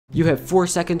You have 4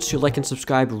 seconds to like and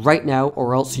subscribe right now,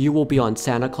 or else you will be on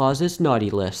Santa Claus's naughty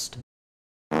list.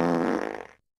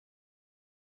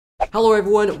 Hello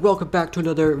everyone, welcome back to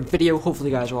another video. Hopefully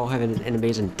you guys are all having an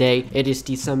amazing day. It is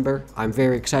December. I'm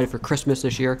very excited for Christmas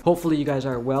this year. Hopefully you guys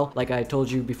are well. Like I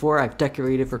told you before, I've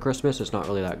decorated for Christmas. It's not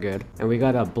really that good. And we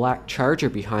got a black Charger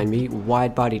behind me,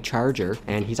 wide body Charger.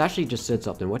 And he's actually just said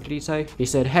something. What did he say? He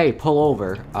said, hey, pull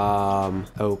over.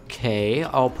 Okay,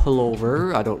 I'll pull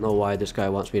over. I don't know why this guy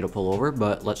wants me to pull over,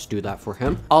 but let's do that for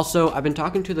him. Also, I've been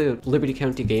talking to the Liberty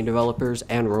County game developers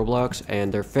and Roblox, and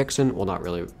they're fixing, well, not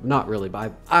really,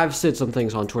 but I've said some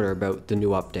things on Twitter about the new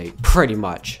update, pretty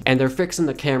much. And they're fixing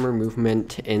the camera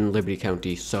movement in Liberty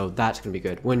County, so that's gonna be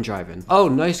good when driving. Oh,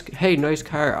 nice, hey, nice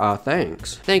car,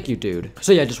 thanks. Thank you, dude.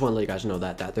 So yeah, just want to let you guys know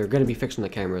that they're gonna be fixing the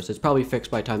cameras. It's probably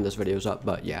fixed by the time this video's up,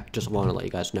 but yeah, just want to let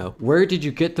you guys know. Where did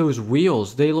you get those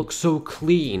wheels? They look so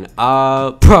clean.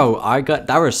 Bro,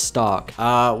 that was stock.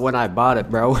 When I bought it,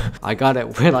 bro. I got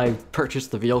it when I purchased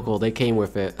the vehicle. They came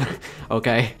with it.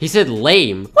 Okay. He said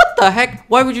lame. What the heck?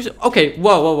 Why would you say? Okay,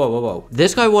 whoa.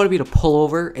 This guy wanted me to pull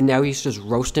over, and now he's just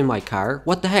roasting my car.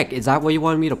 What the heck? Is that what you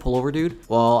wanted me to pull over, dude?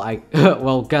 Well,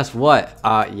 well, guess what?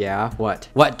 Yeah, what?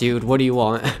 What, dude? What do you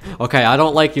want? Okay, I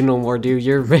don't like you no more, dude.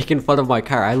 You're making fun of my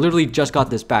car. I literally just got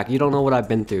this back. You don't know what I've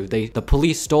been through. The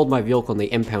police stole my vehicle and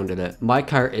they impounded it. My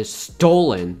car is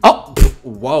stolen. Oh!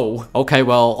 Whoa. Okay,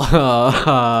 well,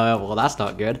 well, that's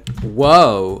not good.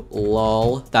 Whoa,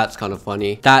 lol. That's kind of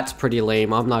funny. That's pretty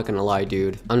lame. I'm not gonna lie,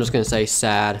 dude. I'm just gonna say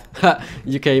sad.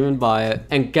 You can't even buy it.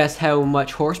 And guess how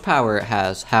much horsepower it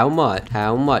has? How much?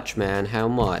 How much, man? How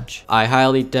much? I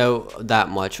highly doubt that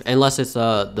much. Unless it's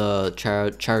the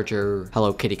Charger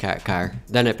Hello Kitty Cat car.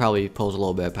 Then it probably pulls a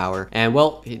little bit of power. And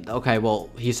well, okay, well,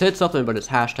 he said something, but it's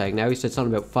hashtag. Now he said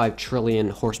something about 5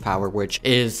 trillion horsepower, which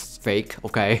is fake,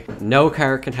 okay? No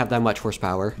car can have that much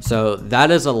horsepower, so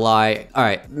that is a lie. All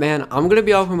right, man, I'm gonna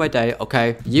be off for my day,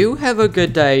 okay? You have a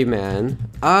good day, man.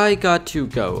 I got to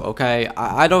go, okay?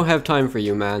 I don't have time for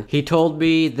you, man. He told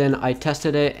me, then I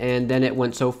tested it, and then it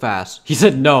went so fast. He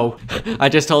said no. I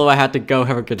just told him I had to go.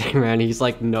 Have a good day, man. He's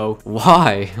like, no.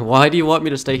 Why? Why do you want me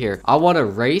to stay here? I want to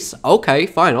race? Okay,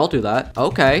 fine, I'll do that.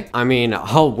 Okay. I mean,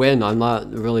 I'll win. I'm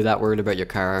not really that worried about your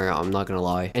car. I'm not gonna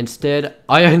lie. Instead,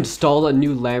 I installed a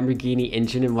new Lamborghini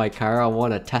engine in my car. I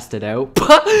want to test it out.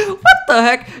 What the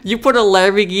heck? You put a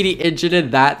Lamborghini engine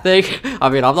in that thing? I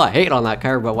mean, I'm not hating on that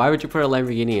car, but why would you put a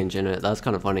Lamborghini engine in it? That's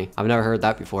kind of funny. I've never heard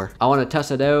that before. I want to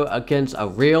test it out against a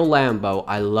real Lambo.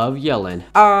 I love yelling.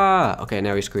 Okay,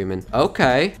 now he's screaming.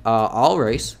 Okay, I'll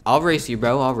race. I'll race you,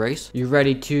 bro. I'll race. You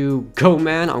ready to go,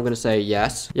 man? I'm gonna say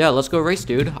yes. Yeah, let's go race,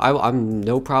 dude. I'm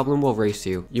no problem. We'll race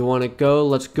you. You want to go?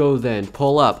 Let's go then.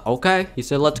 Pull up. Okay. He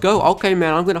said, let's go. Okay,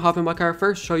 man. I'm gonna hop in my car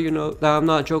first, so you know that I'm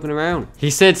not joking around. He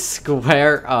said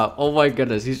square up. Oh my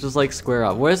goodness, he's just like square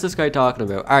up. What is this guy talking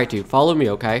about? All right, dude, follow me,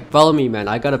 okay? Follow me, man.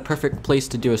 I got a perfect place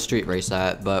to do a street race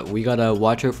at, but we gotta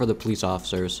watch out for the police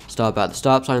officers. Stop at the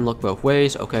stop sign, look both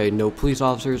ways. Okay, no police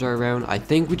officers are around. I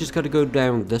think we just gotta go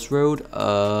down this road.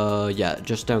 Yeah,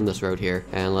 just down this road here.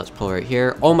 And let's pull right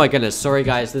here. Oh my goodness, sorry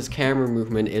guys, this camera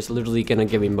movement is literally gonna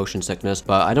give me motion sickness,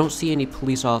 but I don't see any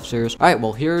police officers. All right,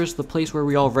 well, here's the place where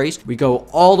we all race. We go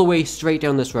all the way straight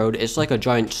down this road. It's like a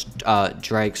giant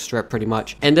drag strip pretty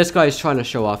much, and this guy's trying to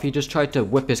show off. He just tried to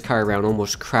whip his car around,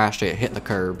 almost crashed it, hit the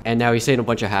curb, and now he's saying a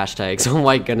bunch of hashtags. Oh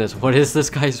my goodness, what is this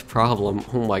guy's problem?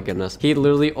 Oh my goodness, he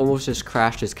literally almost just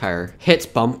crashed his car. Hits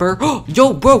bumper.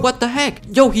 Yo, bro, what the heck?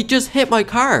 Yo, he just hit my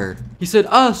car. He said,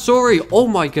 sorry. Oh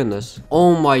my goodness.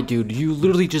 Oh my dude, you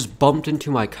literally just bumped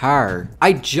into my car.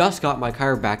 I just got my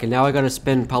car back, and now I gotta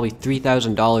spend probably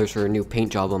 $3,000 for a new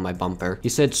paint job on my bumper. He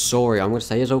said, sorry. I'm gonna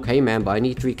say it's okay, man, but I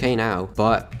need 3K now.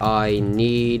 But I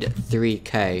need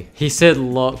 3K. He said,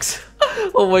 looks.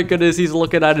 Oh my goodness, he's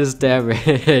looking at his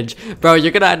damage. Bro,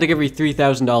 you're gonna have to give me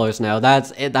 $3,000 now.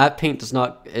 That's it. That paint does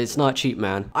not, it's not cheap,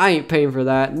 man. I ain't paying for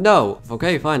that. No.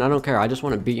 Okay, fine. I don't care. I just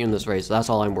want to beat you in this race. That's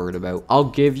all I'm worried about. I'll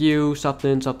give you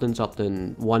something,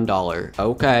 $1.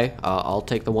 Okay. I'll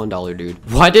take the $1,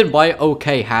 dude. Why did my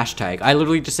okay hashtag? I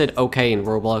literally just said okay, and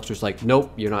Roblox was like,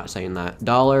 nope, you're not saying that.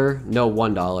 Dollar, no,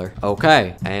 $1.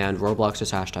 Okay. And Roblox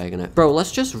is hashtagging it. Bro,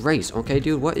 let's just race. Okay,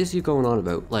 dude, what is you going on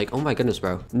about? Like, oh my goodness,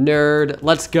 bro. Nerd.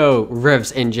 Let's go,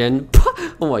 Revs engine.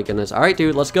 Oh my goodness. All right,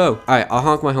 dude, let's go. All right, I'll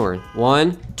honk my horn.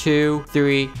 1, 2,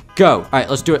 3, go. go. All right,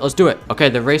 let's do it. Let's do it. Okay,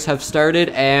 the race have started,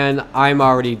 and I'm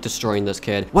already destroying this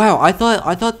kid. Wow, I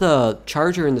thought the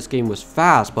charger in this game was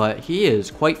fast, but he is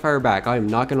quite far back. I'm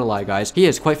not gonna lie, guys. He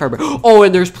is quite far back. Oh,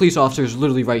 and there's police officers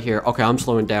literally right here. Okay, I'm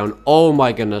slowing down. Oh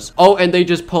my goodness. Oh, and they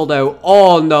just pulled out.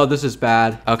 Oh no, this is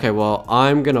bad. Okay, well,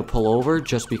 I'm gonna pull over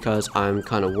just because I'm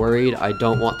kind of worried. I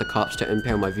don't want the cops to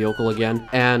impound my vehicle again.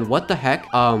 And what the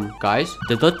heck? Guys,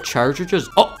 did the charger just...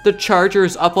 Oh, the charger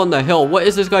is up on the hill. What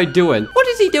is this guy doing? What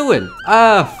is he doing?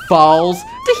 Falls.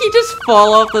 Did he just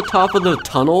fall off the top of the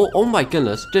tunnel? Oh my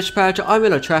goodness. Dispatch, I'm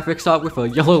in a traffic stop with a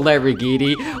yellow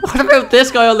Lamborghini. What about this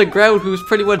guy on the ground who's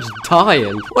pretty much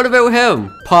dying? What about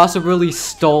him? Possibly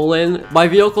stolen? My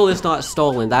vehicle is not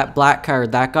stolen. That black car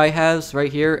that guy has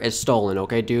right here is stolen,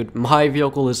 okay, dude? My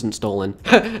vehicle isn't stolen.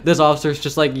 This officer's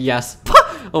just like, yes.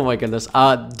 Oh my goodness. Do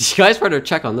you guys better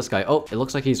check on this guy? Oh, it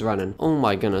looks like he's running. Oh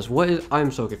my goodness. What is...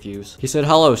 I'm so confused. He said,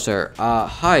 hello, sir.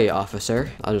 Hi,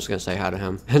 officer. I'm just gonna say hi to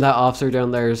him. And that officer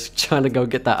down there is trying to go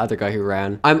get that other guy who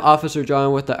ran. I'm Officer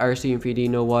John with the RCMPD.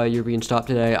 Know why you're being stopped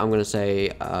today? I'm gonna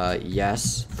say,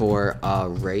 yes, for a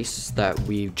race that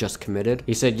we just committed.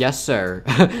 He said, yes, sir.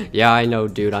 Yeah, I know,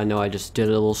 dude. I know. I just did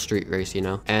a little street race, you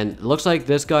know? And it looks like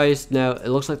this guy's now... It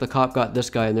looks like the cop got this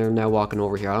guy and they're now walking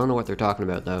over here. I don't know what they're talking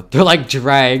about, though. They're like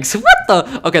drags. What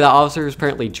the? Okay, the officer is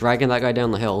apparently dragging that guy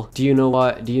down the hill. Do you know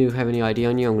what? Do you have any ID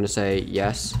on you? I'm gonna say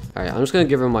yes. All right, I'm just gonna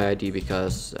give him my ID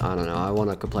because I don't know. I want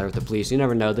to comply with the police. You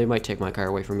never know. They might take my car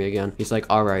away from me again. He's like,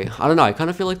 all right. I don't know. I kind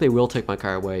of feel like they will take my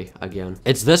car away again.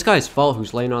 It's this guy's fault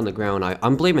who's laying on the ground.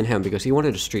 I'm blaming him because he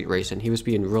wanted a street race and he was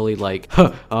being really like,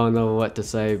 I don't know what to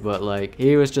say, but like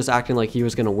he was just acting like he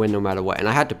was gonna win no matter what. And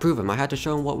I had to prove him. I had to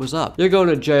show him what was up. You're going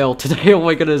to jail today. Oh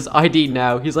my goodness, ID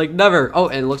now. He's like, never. Oh,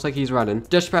 and it looks like he's running.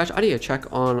 Dispatch, I need to check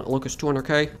on locus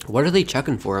 200K. What are they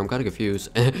checking for? I'm kind of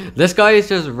confused. This guy is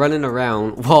just running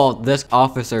around while this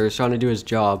officer is trying to do his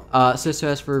job.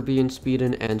 Success for being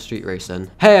speeding and street racing.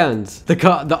 Hands.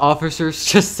 The officers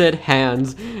just said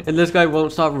hands, and this guy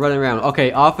won't stop running around.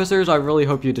 Okay, officers, I really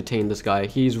hope you detain this guy.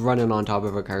 He's running on top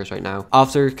of our cars right now.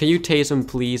 Officer, can you tase him,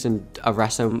 please, and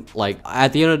arrest him? Like,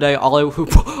 at the end of the day,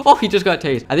 oh, he just got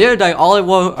tased. At the end of the day, all I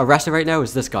want arrested right now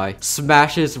is this guy.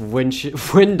 Smash his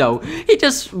window. He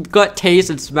just got tased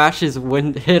and smashed his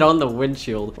hit on the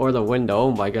windshield or the window.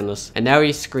 Oh my goodness. And now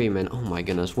he's screaming. Oh my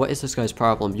goodness. What is this guy's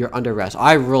problem? You're under arrest.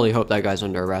 I really hope that guy's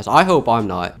under arrest. I hope I'm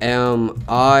not.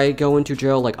 I go into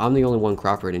jail like I'm the only one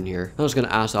cooperating here. I was gonna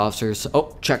ask the officers.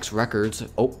 Oh, checks records.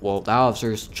 Oh, well, the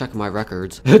officer's checking my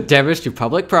records. Damage to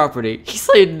public property. He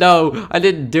said no, I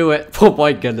didn't do it. Oh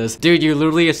my goodness. Dude, you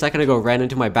literally a second ago ran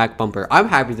into my back bumper. I'm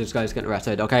happy this guy's getting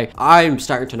arrested, okay? I'm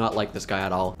starting to not like this guy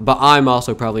at all. But I'm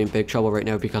also probably in big trouble right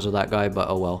now because of that guy, but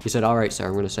oh well. He said, all right, sir.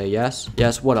 I'm gonna say yes.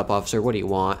 Yes, what up, officer? What do you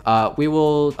want? We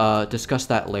will discuss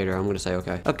that later. I'm gonna say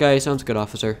okay. Okay, sounds good,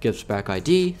 officer. Gives back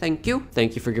ID. Thank you.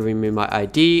 Thank you for giving me my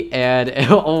ID. And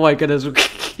oh my goodness.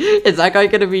 Is that guy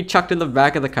gonna be chucked in the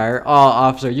back of the car? Oh,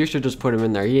 officer, you should just put him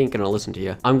in there. He ain't gonna listen to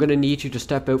you. I'm gonna need you to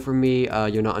step out from me.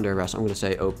 You're not under arrest. I'm gonna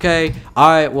say okay.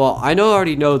 Well, I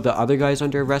already know the other guy's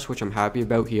under arrest, which I'm happy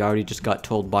about. He already just got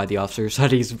told by the officers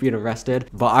that he's being arrested.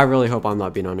 But I really hope I'm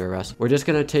not being under arrest. We're just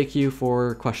gonna take you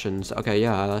for questions. Okay,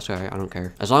 yeah, that's all right. I don't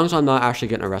care. As long as I'm not actually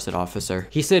getting arrested, officer.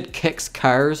 He said kicks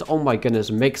cars. Oh my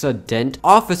goodness, makes a dent.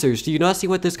 Officers, do you not see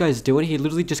what this guy's doing? He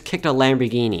literally just kicked a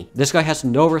Lamborghini. This guy has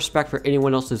no respect for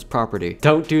anyone else's property.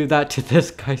 Don't do that to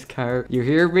this guy's car. You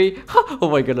hear me? Oh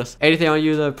my goodness. Anything on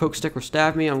you to poke, stick, or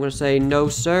stab me? I'm gonna say no,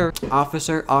 sir.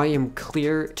 Officer, I am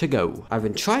clear to go. I've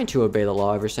been trying to obey the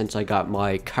law ever since I got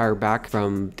my car back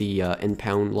from the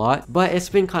impound lot, but it's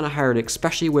been kind of hard,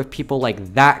 especially with people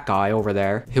like that guy over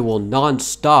there who will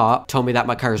non-stop tell me that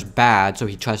my car is bad, so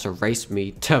he tries to race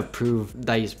me to prove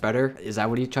that he's better. Is that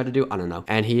what he tried to do? I don't know.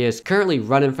 And he is currently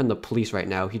running from the police right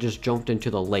now. He just jumped into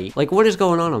the lake. Like, what is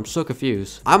going on? I'm so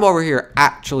confused. I'm over here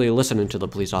actually listening to the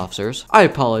police officers. I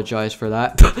apologize for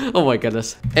that. Oh my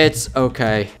goodness. It's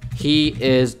okay. He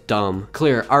is dumb.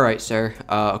 Clear. All right, sir.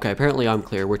 Okay, apparently I'm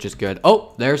clear, which is good.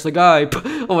 Oh, there's the guy.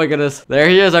 Oh my goodness. There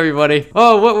he is, everybody.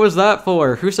 Oh, what was that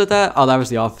for? Who said that? Oh, that was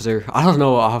the officer. I don't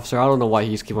know, officer. I don't know why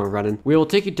he's keep on running. We will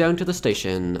take you down to the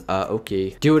station.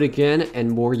 Okay. Do it again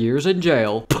and more years in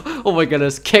jail. Oh my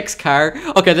goodness. Kicks car.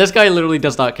 Okay, this guy literally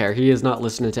does not care. He is not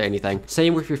listening to anything.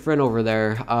 Same with your friend over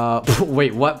there.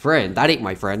 Wait, what friend? That ain't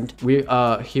my friend.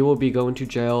 He will be going to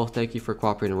jail. Thank you for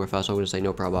cooperating with us. I'm gonna say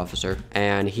no problem, officer.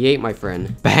 And he ain't my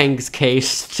friend. Bangs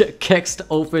case, kicks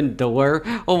open door.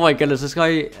 Oh my goodness, this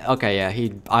guy. Okay, yeah,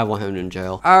 I want him in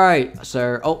jail. All right,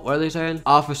 sir. Oh, what are they saying?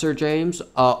 Officer James.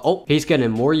 Oh, he's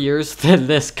getting more years than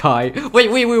this guy. Wait,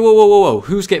 whoa.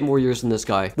 Who's getting more years than this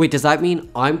guy? Wait, does that mean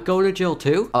I'm going to jail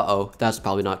too? Uh-oh, that's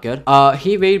probably not good.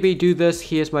 He made me do this.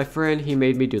 He is my friend. He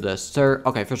made me do this. Sir,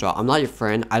 okay, first of all, I'm not your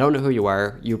friend. I don't know who you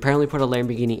are. You apparently put a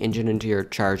Lamborghini engine into your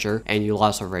Charger and you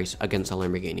lost a race against a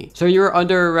Lamborghini. So you're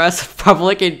under arrest,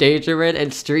 public endangerment,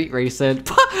 and street racing.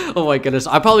 Oh my goodness,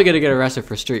 I'm probably gonna get arrested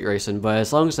for street racing, but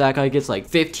as long as that guy gets like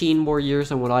 15 more years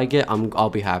than what I get, I'll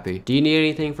be happy. Do you need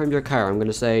anything from your car? I'm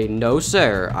gonna say, no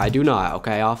sir, I do not.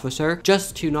 Okay, officer,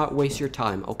 just to not waste your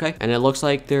time, okay? And it looks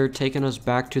like they're taking us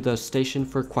back to the station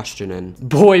for questioning.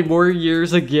 Boy, more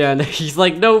years again. He's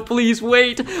like, no, please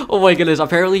wait. Oh my goodness,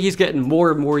 apparently he's getting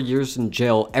more and more years in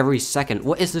jail every second.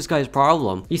 What is this guy's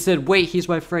problem? He said, wait, he's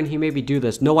my friend, he made me do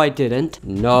this. No, I didn't.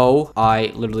 No,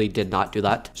 I literally did not do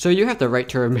that. So you have the right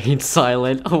to remain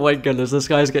silent. Oh my goodness, this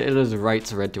guy's getting his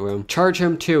rights read to him. Charge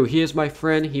him too. He is my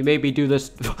friend, he made me do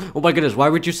this. Oh my goodness, why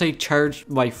would you say charge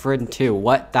my friend too?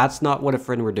 What? That's not what a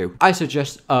friend would do. I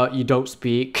suggest you don't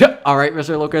speak. All right,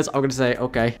 Mr. Lucas, I'm gonna say,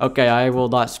 okay, I will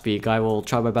not speak. I will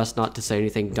try my best not to say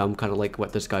anything dumb, kind of like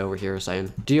what this guy over here is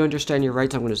saying. Do you understand your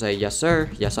rights? I'm gonna say, yes, sir.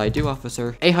 Yes, I do,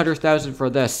 officer. 800,000 for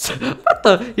this. What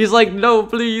the? He's like, no,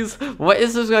 please. What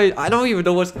is this guy? I don't even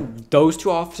know what those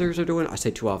two officers are doing. I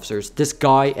say two officers. This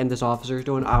guy and this officer is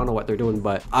doing. I don't know what they're doing,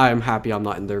 but I'm happy I'm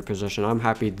not in their position. I'm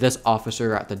happy this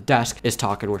officer at the desk is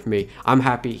talking with me. I'm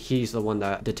happy he's the one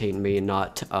that detained me,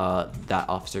 not that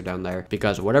officer down there,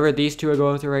 because whatever these two are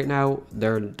going through right now,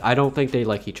 I don't think they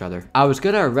like each other. I was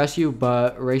gonna arrest you,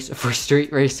 but race for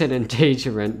street racing and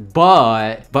endangerment,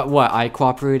 but what? I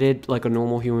cooperated like a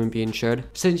normal human being should.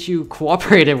 Since you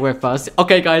cooperated with us,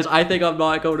 okay, guys, I think I'm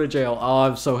not going to jail. Oh,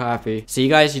 I'm so happy. See,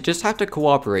 guys, you just have to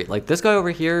cooperate. Like this guy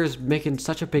over here is making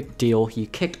such a big deal. He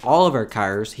kicked all of our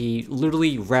cars. He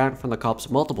literally ran from the cops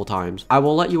multiple times. I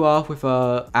will let you off with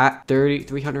a at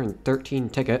 313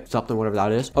 ticket, something, whatever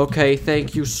that is. Okay,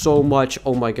 thank you so much.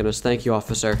 Oh my goodness, thank you,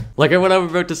 officer. Like what I'm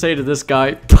about to say to this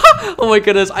guy. Oh my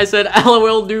goodness, I said,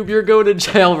 LOL noob, you're going to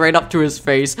jail, right up to his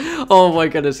face. Oh my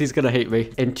goodness, he's gonna hate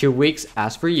me. In 2 weeks,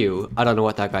 as for you. I don't know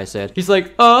what that guy said. He's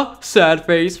like, sad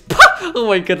face. Oh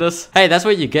my goodness. Hey, that's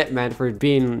what you get, man, for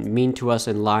being mean to us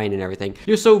and lying and everything.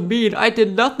 You're so mean. I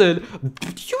did nothing.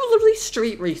 You literally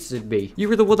street raced me. You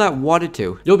were the one that wanted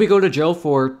to. You'll be going to jail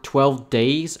for 12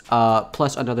 days,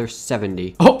 plus another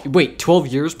 70. Oh, wait, 12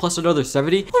 years plus another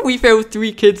 70? Oh, we found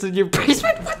 3 kids in your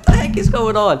basement. What the heck is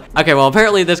going on? Okay, well,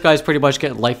 apparently this guy's pretty much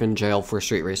getting life in jail for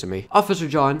street racing me. Officer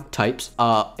John types,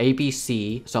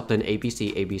 ABC, something,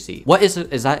 ABC. What is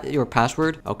it? Is that your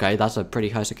password? Okay, that's a pretty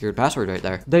high secured password right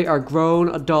there. They are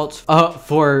grown adults.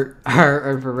 For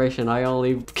her information, I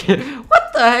only...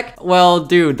 What the heck? Well,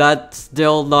 dude, that's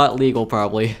still not legal,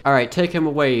 probably. All right, take him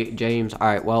away, James. All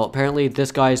right, well, apparently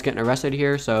this guy is getting arrested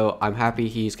here, so I'm happy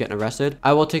he's getting arrested.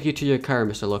 I will take you to your car,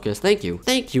 Mr. Lucas. Thank you.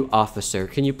 Thank you, officer.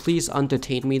 Can you please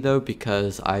undetain me, though,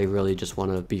 because I really just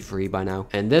want to be free by now.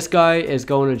 And this guy is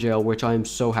going to jail, which I'm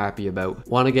so happy about.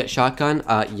 Want to get shotgun?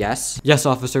 Yes. Yes,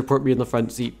 officer, put me in the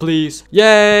front seat, please.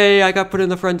 Yay, I got put in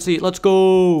the front seat. Let's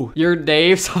go. Your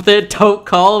name, something. Don't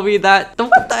call me that.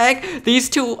 What the heck? These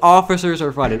two officers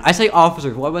are fighting. I say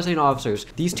officers. Why am I saying officers?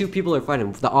 These two people are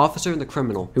fighting. The officer and the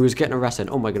criminal who is getting arrested.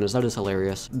 Oh my goodness, that is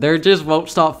hilarious. They just won't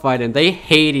stop fighting. They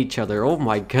hate each other. Oh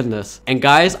my goodness. And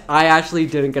guys, I actually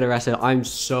didn't get arrested. I'm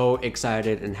so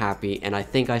excited and happy, and I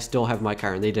think I still have my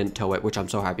car and they didn't tow it, which I'm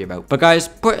so happy about. But guys,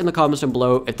 put in the comments down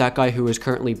below if that guy who is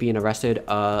currently being arrested,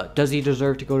 does he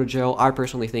deserve to go to jail? I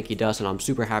personally think he does, and I'm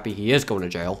super happy he is going to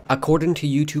jail. According to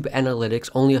YouTube analytics,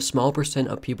 only a small percent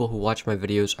of people who watch my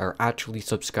videos are actually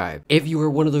subscribed. If you are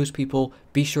one of those people,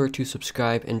 be sure to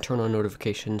subscribe and turn on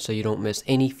notifications so you don't miss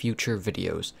any future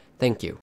videos. Thank you.